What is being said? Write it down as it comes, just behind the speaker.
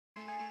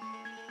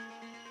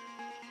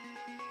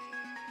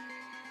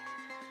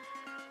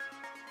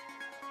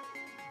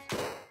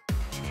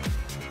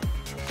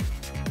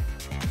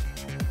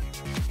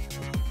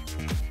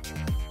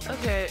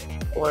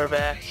We're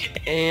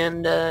back,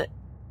 and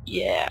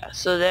yeah,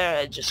 so there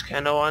I just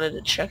kind of wanted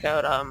to check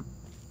out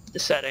the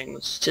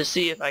settings to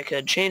see if I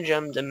could change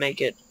them to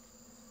make it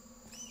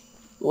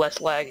less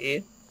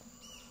laggy,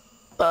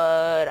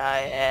 but I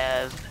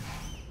have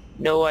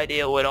no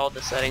idea what all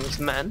the settings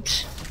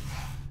meant,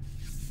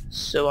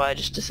 so I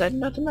just decided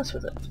not to mess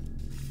with it.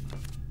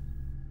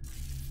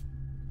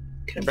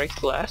 Can I break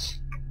the glass?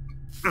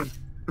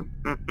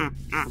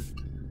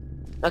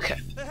 Okay.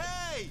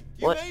 Hey!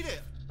 You What? made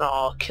it!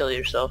 Oh, kill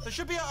yourself. There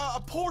should be a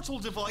portal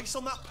device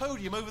on that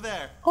podium over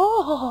there.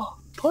 Oh,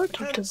 I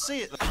portal can't device. see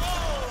it.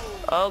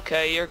 Oh!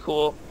 Okay, you're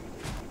cool.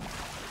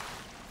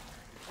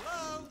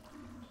 Hello?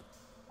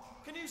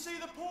 Can you see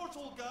the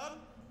portal gun?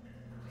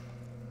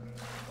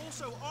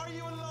 Also, are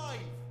you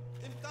alive?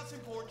 That's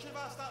important. Should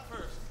have asked that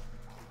first.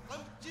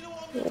 Do you know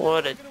what I'm gonna do?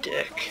 What a I'm gonna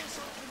dick. work on your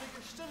assumption that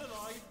you're still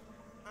alive,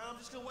 and I'm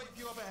just gonna wait for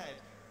you up ahead.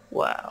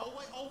 Wow.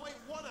 I'll wait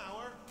 1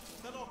 hour,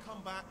 then I'll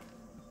come back,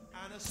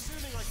 and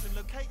assuming I can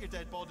locate your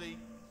dead body,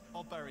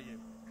 I'll bury you.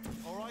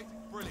 Alright?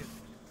 Brilliant.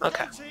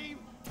 Okay. Go team!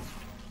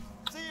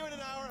 See you in an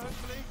hour,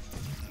 hopefully.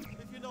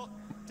 If you're not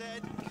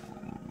dead.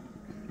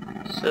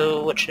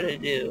 So what should I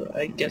do?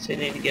 I guess I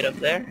need to get up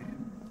there,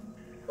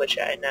 which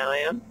I now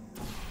am.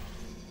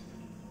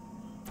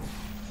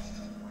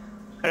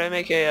 How do I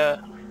make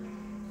a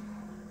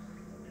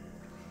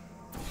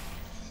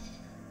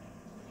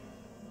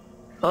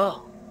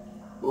Oh.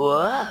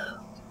 Whoa.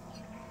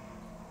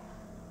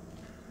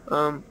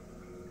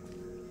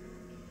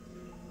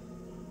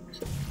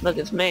 Look,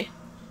 it's me.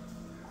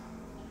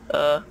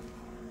 Oh.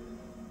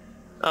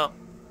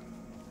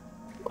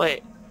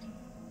 Wait.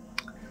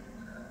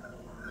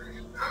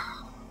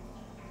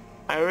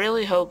 I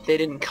really hope they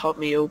didn't cut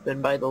me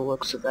open by the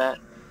looks of that.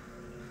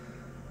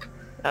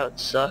 That would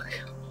suck.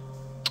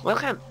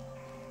 Okay.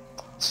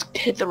 Let's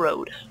hit the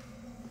road.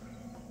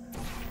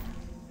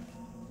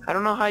 I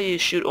don't know how you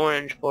shoot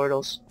orange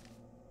portals.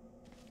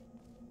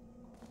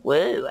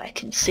 Whoa, I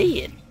can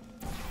see it.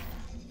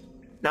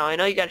 Now I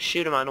know you gotta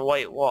shoot them on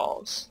white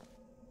walls.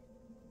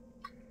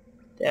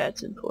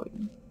 That's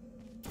important.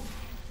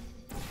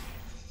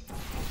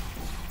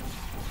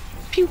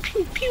 Pew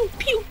pew pew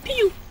pew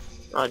pew.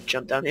 I'll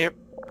jump down here.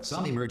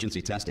 Some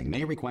emergency testing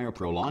may require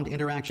prolonged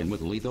interaction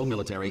with lethal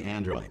military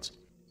androids.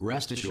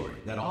 Rest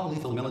assured that all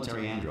lethal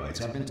military androids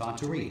have been taught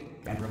to read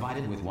and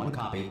provided with one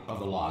copy of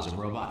the laws of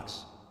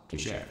robotics to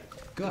share.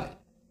 Good.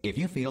 If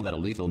you feel that a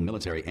lethal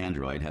military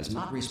android has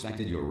not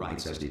respected your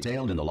rights as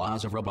detailed in the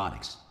laws of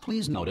robotics,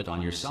 please note it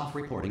on your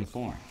self-reporting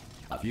form.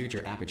 A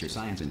future Aperture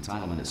Science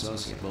Entitlement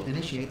Associate will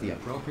initiate the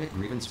appropriate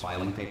grievance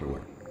filing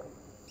paperwork.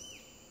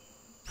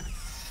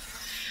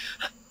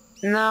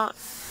 Now,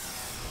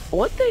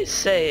 what they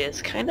say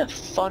is kind of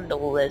fun to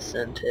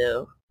listen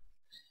to.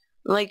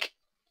 Like,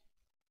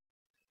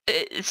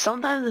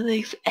 sometimes it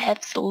makes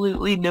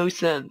absolutely no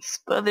sense,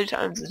 but other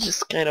times it's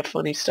just kind of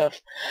funny stuff.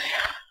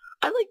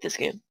 I like this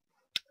game.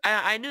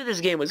 I knew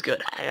this game was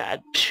good. I've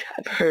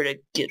heard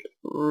it get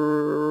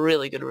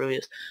really good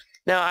reviews.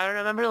 Now, I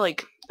remember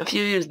like a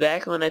few years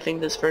back when I think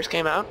this first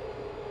came out.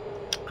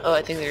 Oh,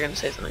 I think they're gonna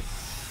say something.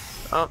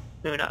 Oh,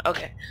 maybe not.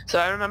 Okay, so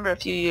I remember a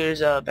few years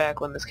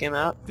back when this came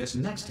out. This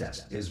next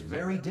test is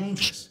very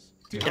dangerous.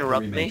 To help you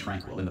Interrupt remain me.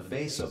 tranquil in the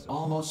face of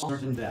almost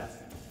certain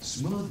death,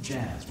 smooth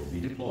jazz will be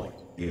deployed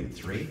in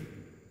 3,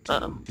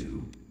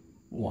 2,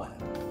 1.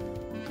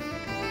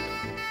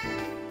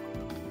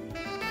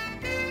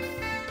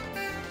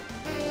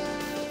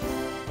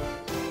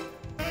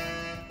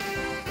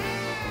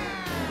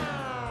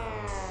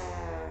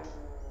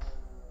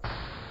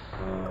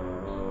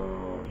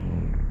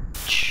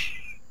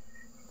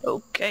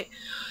 Okay.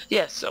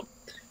 Yeah, so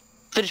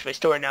finish my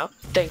story now.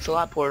 Thanks a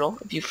lot, Portal.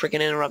 If you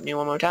freaking interrupt me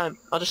one more time,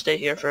 I'll just stay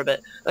here for a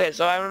bit. Okay,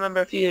 so I remember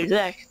a few years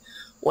back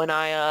when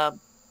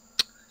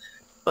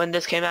when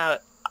this came out,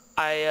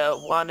 I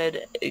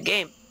wanted a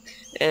game,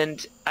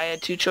 and I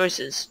had two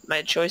choices.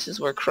 My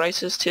choices were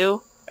Crisis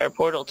 2 or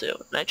Portal 2,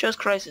 and I chose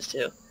Crisis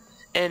 2.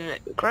 And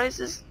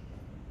Crisis,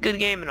 good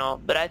game and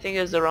all, but I think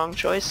it was the wrong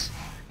choice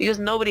because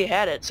nobody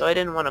had it, so I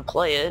didn't want to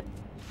play it.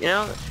 You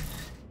know,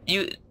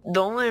 the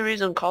only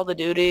reason Call of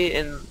Duty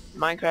and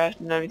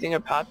Minecraft and everything are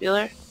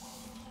popular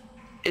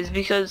is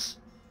because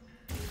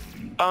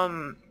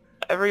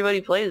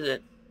everybody plays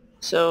it.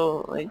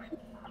 So like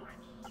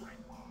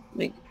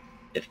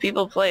if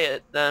people play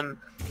it, then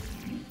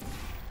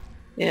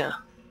yeah,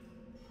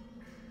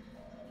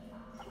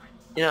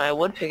 you know, I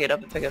would pick it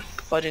up if I could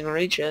fudging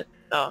reach it.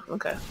 Oh,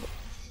 okay.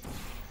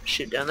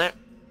 Shoot down there.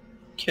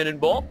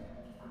 Cannonball.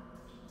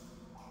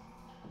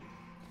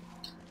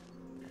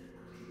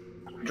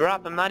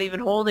 Drop, I'm not even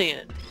holding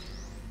it.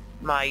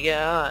 My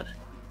god.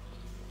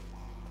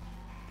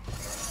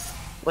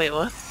 Wait,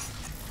 what?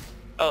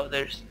 Oh,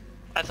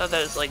 I thought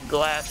that was like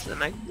glass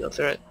and I could go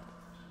through it.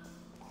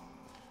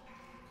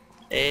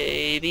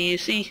 A, B,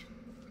 C.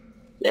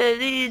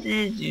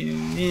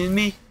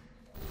 Me.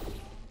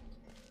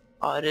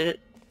 Oh, did it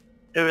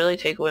really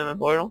take away my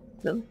portal?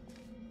 Really?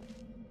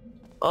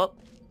 Oh.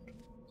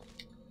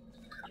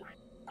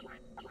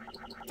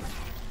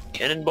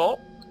 Cannonball.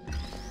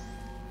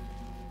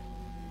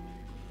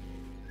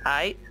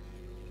 Height.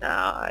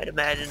 Now I'd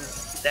imagine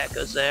that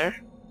goes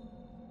there.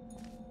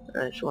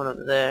 There's one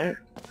over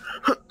there.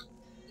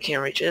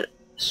 Can't reach it.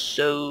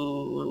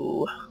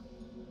 So...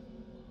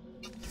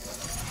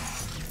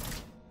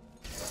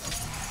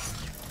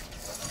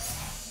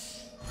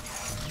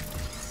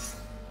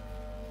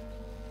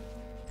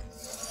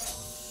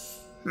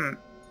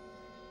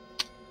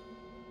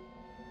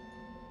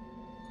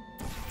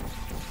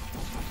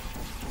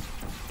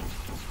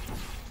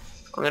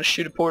 I'm gonna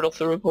shoot a portal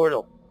through a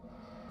portal.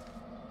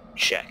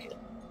 Check it.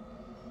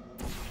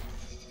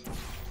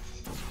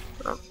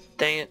 Oh,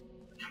 dang it.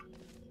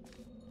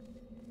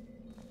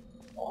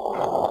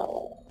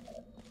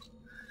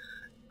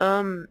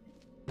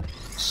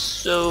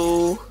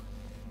 So...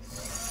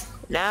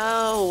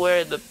 now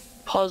where the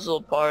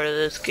puzzle part of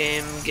this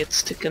game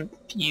gets to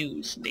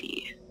confuse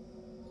me.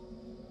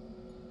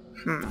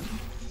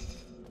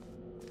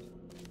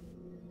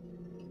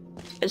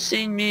 It's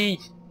seen me.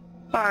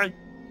 Hi.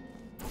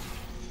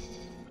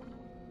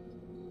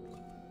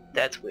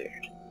 That's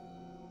weird.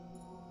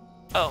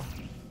 Oh.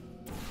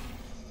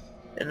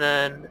 And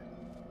then...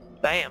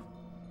 bam.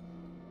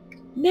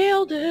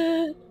 Nailed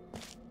it!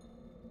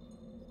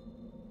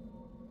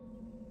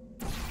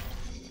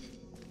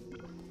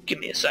 Give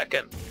me a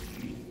second.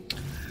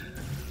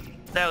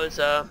 That was,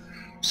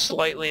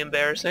 slightly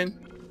embarrassing.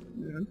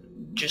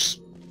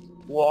 Just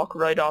walk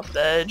right off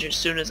the edge as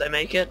soon as I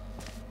make it.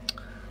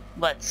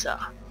 Let's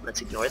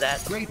ignore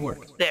that. Great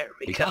work. There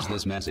we go. Because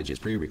this message is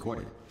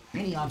pre-recorded,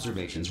 any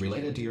observations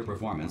related to your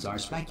performance are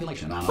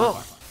speculation on our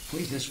part.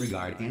 Please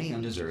disregard any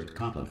undeserved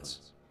compliments.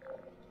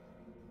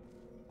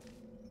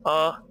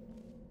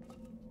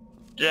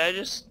 Did I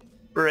just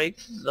break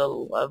the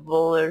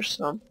level or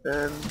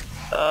something?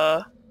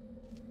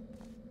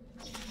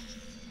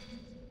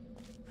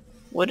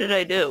 What did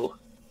I do?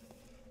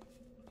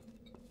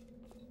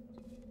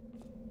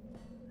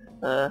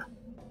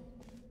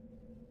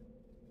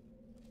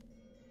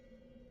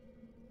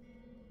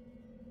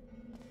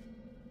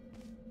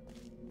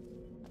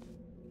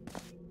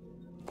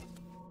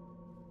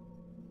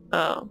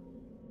 Oh.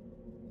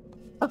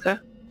 Okay.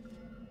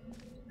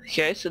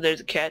 Okay, so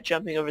there's a cat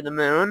jumping over the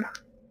moon.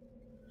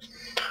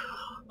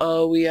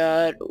 We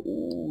got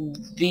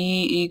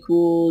v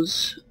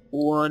equals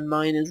 1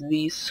 minus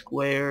v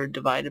squared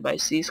divided by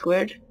c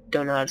squared.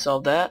 Don't know how to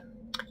solve that.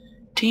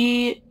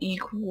 T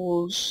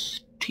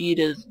equals t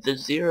to the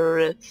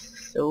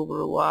 0th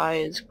over y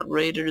is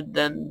greater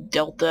than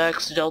delta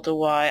x delta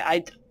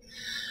y.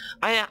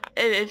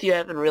 If you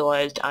haven't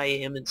realized, I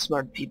am in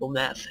smart people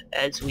math,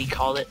 as we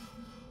call it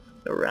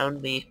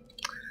around me.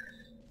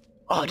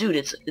 Oh, dude,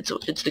 it's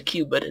the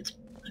cube, but it's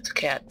a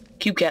cat.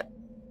 Cube cat.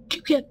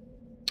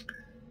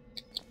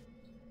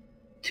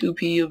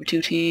 2p over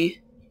 2t.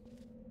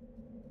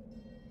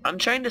 I'm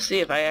trying to see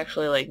if I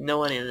actually, like,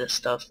 know any of this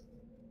stuff.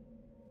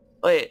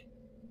 Wait.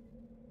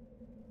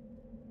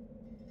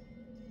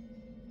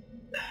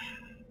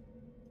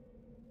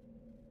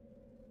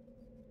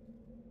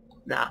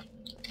 Nah.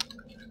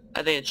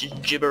 I think it's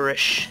just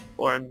gibberish,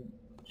 or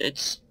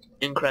it's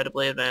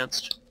incredibly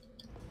advanced.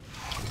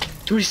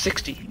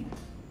 360.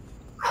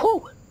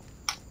 Whew!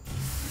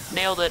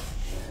 Nailed it.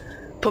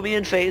 Put me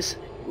in FaZe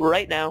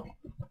right now.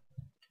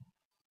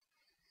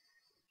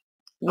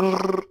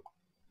 Grrr.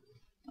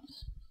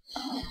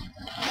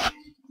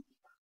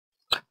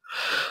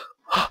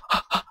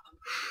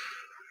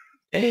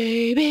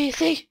 A, B,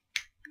 C,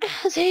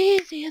 as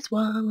easy as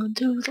 1,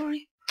 2,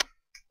 3.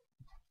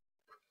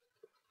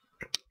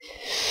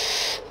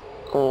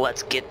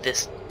 Let's get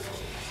this.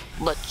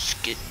 Let's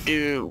get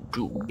down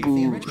to If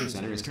the Enrichment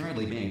Center is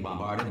currently being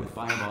bombarded with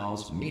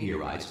fireballs,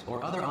 meteorites,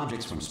 or other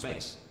objects from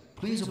space,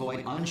 please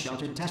avoid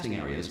unsheltered testing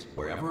areas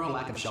wherever a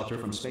lack of shelter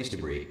from space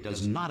debris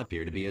does not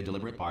appear to be a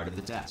deliberate part of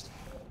the test.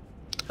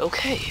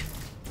 Okay.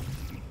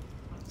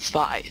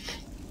 5.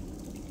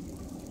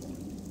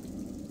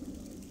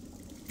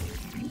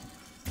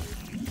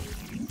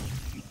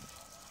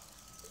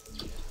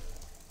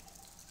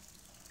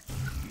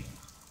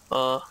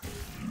 Oh.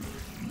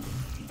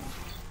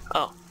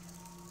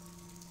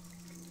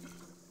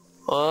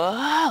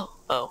 Wow.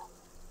 Oh.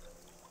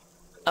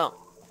 Oh.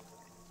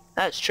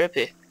 That's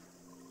trippy.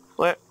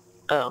 Where?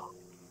 Oh.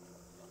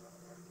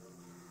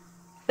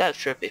 That's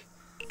trippy.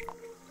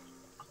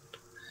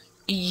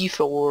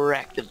 E4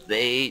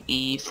 activate.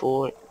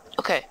 E4.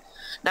 Okay.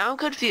 Now I'm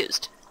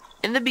confused.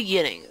 In the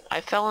beginning,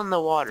 I fell in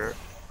the water.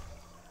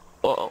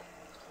 Uh-oh.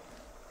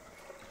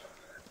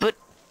 But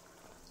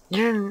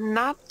you're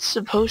not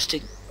supposed to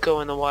go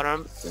in the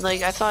water.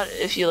 Like, I thought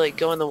if you, like,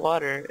 go in the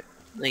water,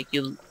 like,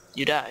 you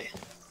die.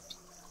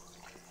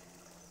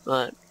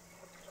 But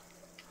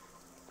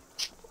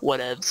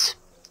whatevs.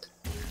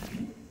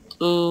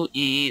 Ooh,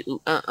 ee, ooh,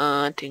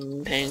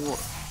 ting, tang.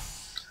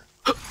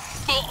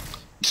 Oh,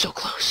 so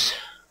close.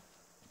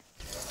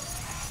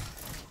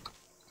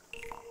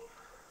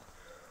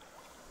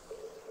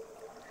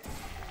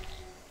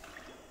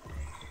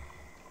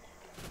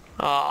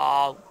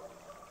 Oh.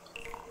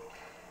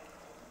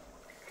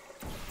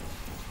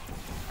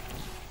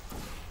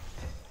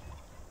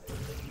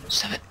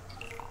 Seven.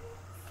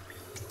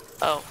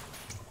 Oh.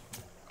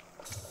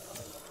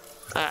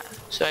 Alright,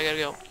 so I gotta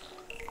go.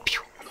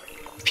 Pew,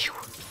 pew.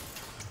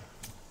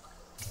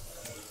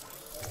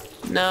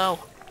 No.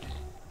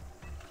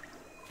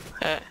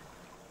 Alright.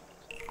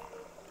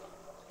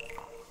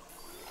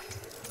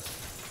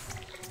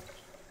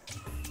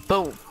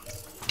 Boom.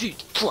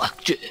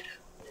 Deflected.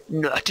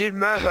 Not in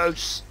my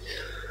house.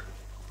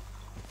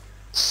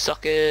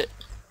 Suck it.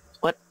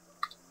 What?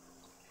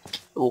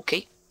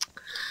 Okay.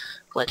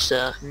 Let's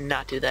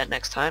not do that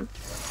next time.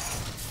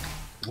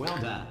 Well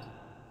done.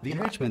 The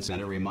Enrichment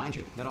Center reminds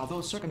you that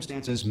although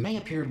circumstances may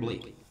appear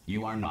bleak,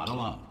 you are not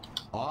alone.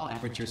 All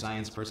Aperture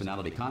Science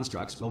personality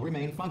constructs will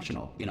remain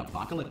functional in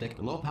apocalyptic,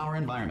 low-power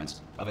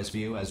environments of as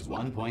few as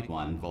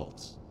 1.1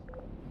 volts.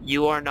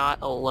 You are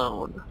not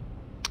alone.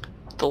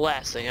 The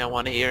last thing I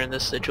want to hear in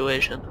this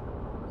situation.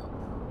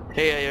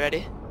 Here you go, you ready?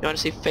 You want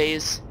to see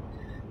FaZe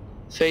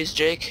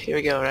jAkE? Here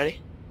we go, ready?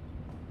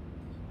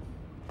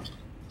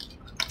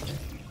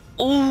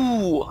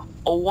 Ooh!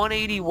 A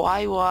 180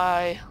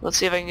 YY. Let's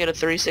see if I can get a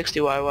 360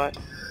 YY.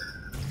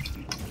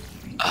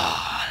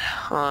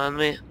 Hold on, let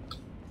me,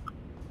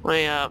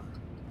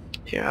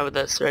 here, how about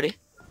this, ready?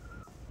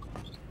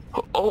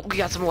 Oh, we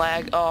got some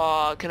lag.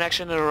 Oh,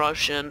 connection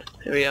interruption.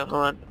 Here we go,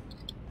 hold on.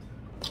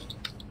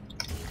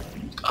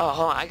 Oh,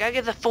 hold on, I gotta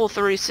get the full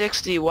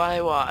 360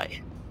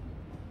 YY.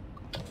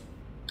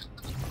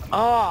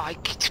 Oh, I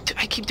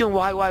keep doing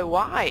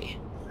YYY.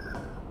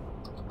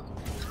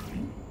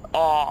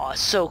 Oh,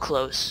 so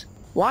close.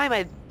 Why am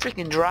I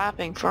freaking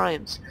dropping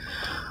frames?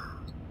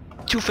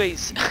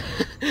 Two-Face.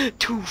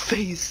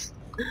 Two-Face.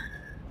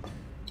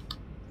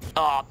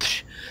 Oh,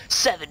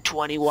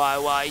 720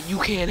 YY. You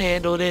can't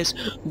handle this.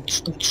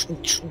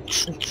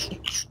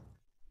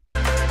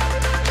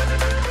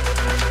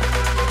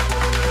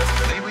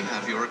 May we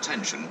have your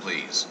attention,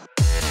 please?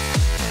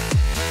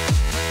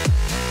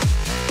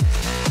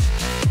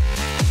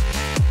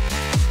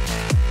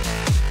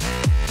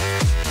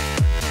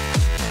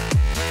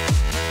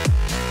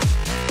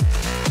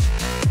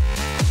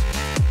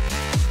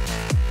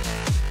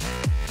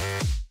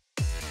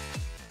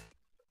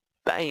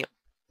 Bam.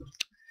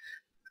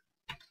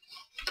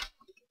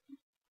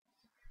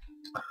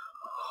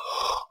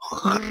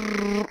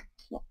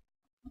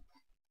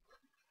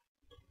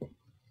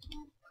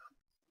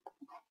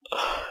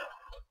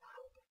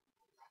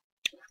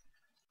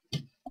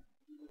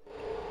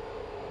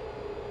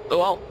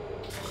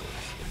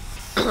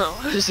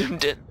 Oh, I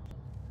zoomed in.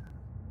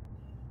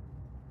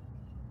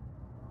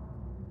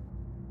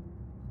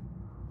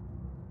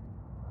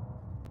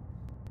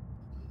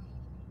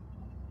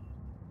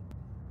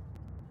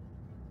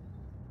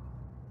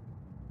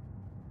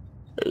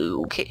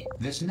 Okay.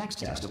 This next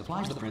test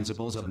applies the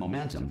principles of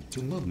momentum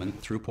to movement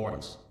through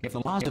portals. If the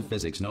laws of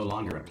physics no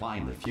longer apply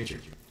in the future,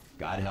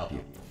 God help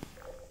you.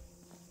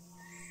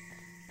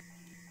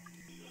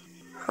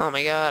 Oh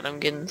my god, I'm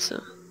getting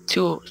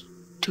too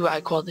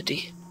high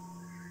quality.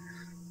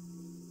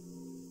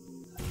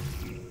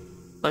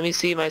 Let me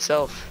see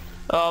myself.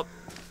 Oh,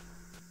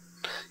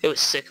 it was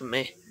sick of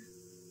me.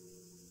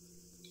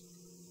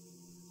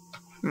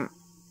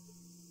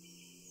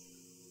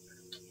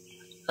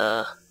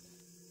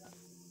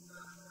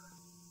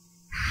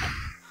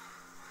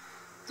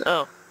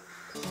 Oh.